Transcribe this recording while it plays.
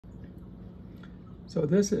So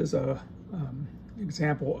this is a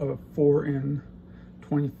example of a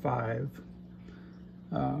 4N25,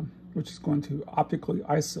 which is going to optically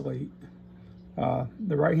isolate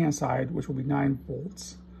the right-hand side, which will be 9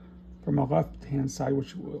 volts, from a left-hand side,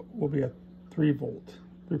 which will be a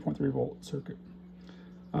 3.3 volt circuit.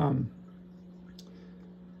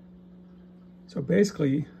 So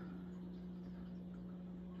basically,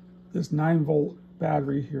 this 9-volt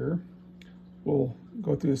battery here will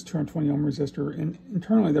go through this 220 ohm resistor, and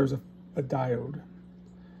internally there's a diode.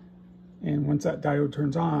 And once that diode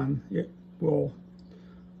turns on, it will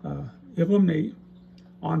illuminate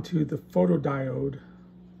onto the photodiode,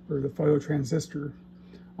 or the phototransistor,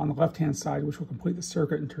 on the left-hand side, which will complete the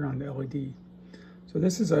circuit and turn on the LED. So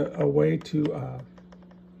this is a way to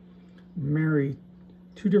marry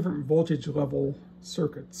 2 different voltage level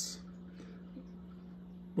circuits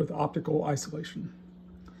with optical isolation.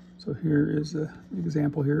 So here is an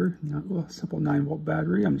example here, a simple 9-volt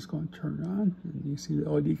battery. I'm just going to turn it on, and you see the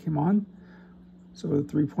LED came on. So the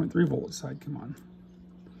 3.3 volt side came on.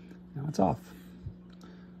 Now it's off.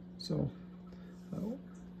 So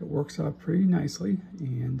it works out pretty nicely,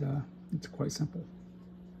 and it's quite simple.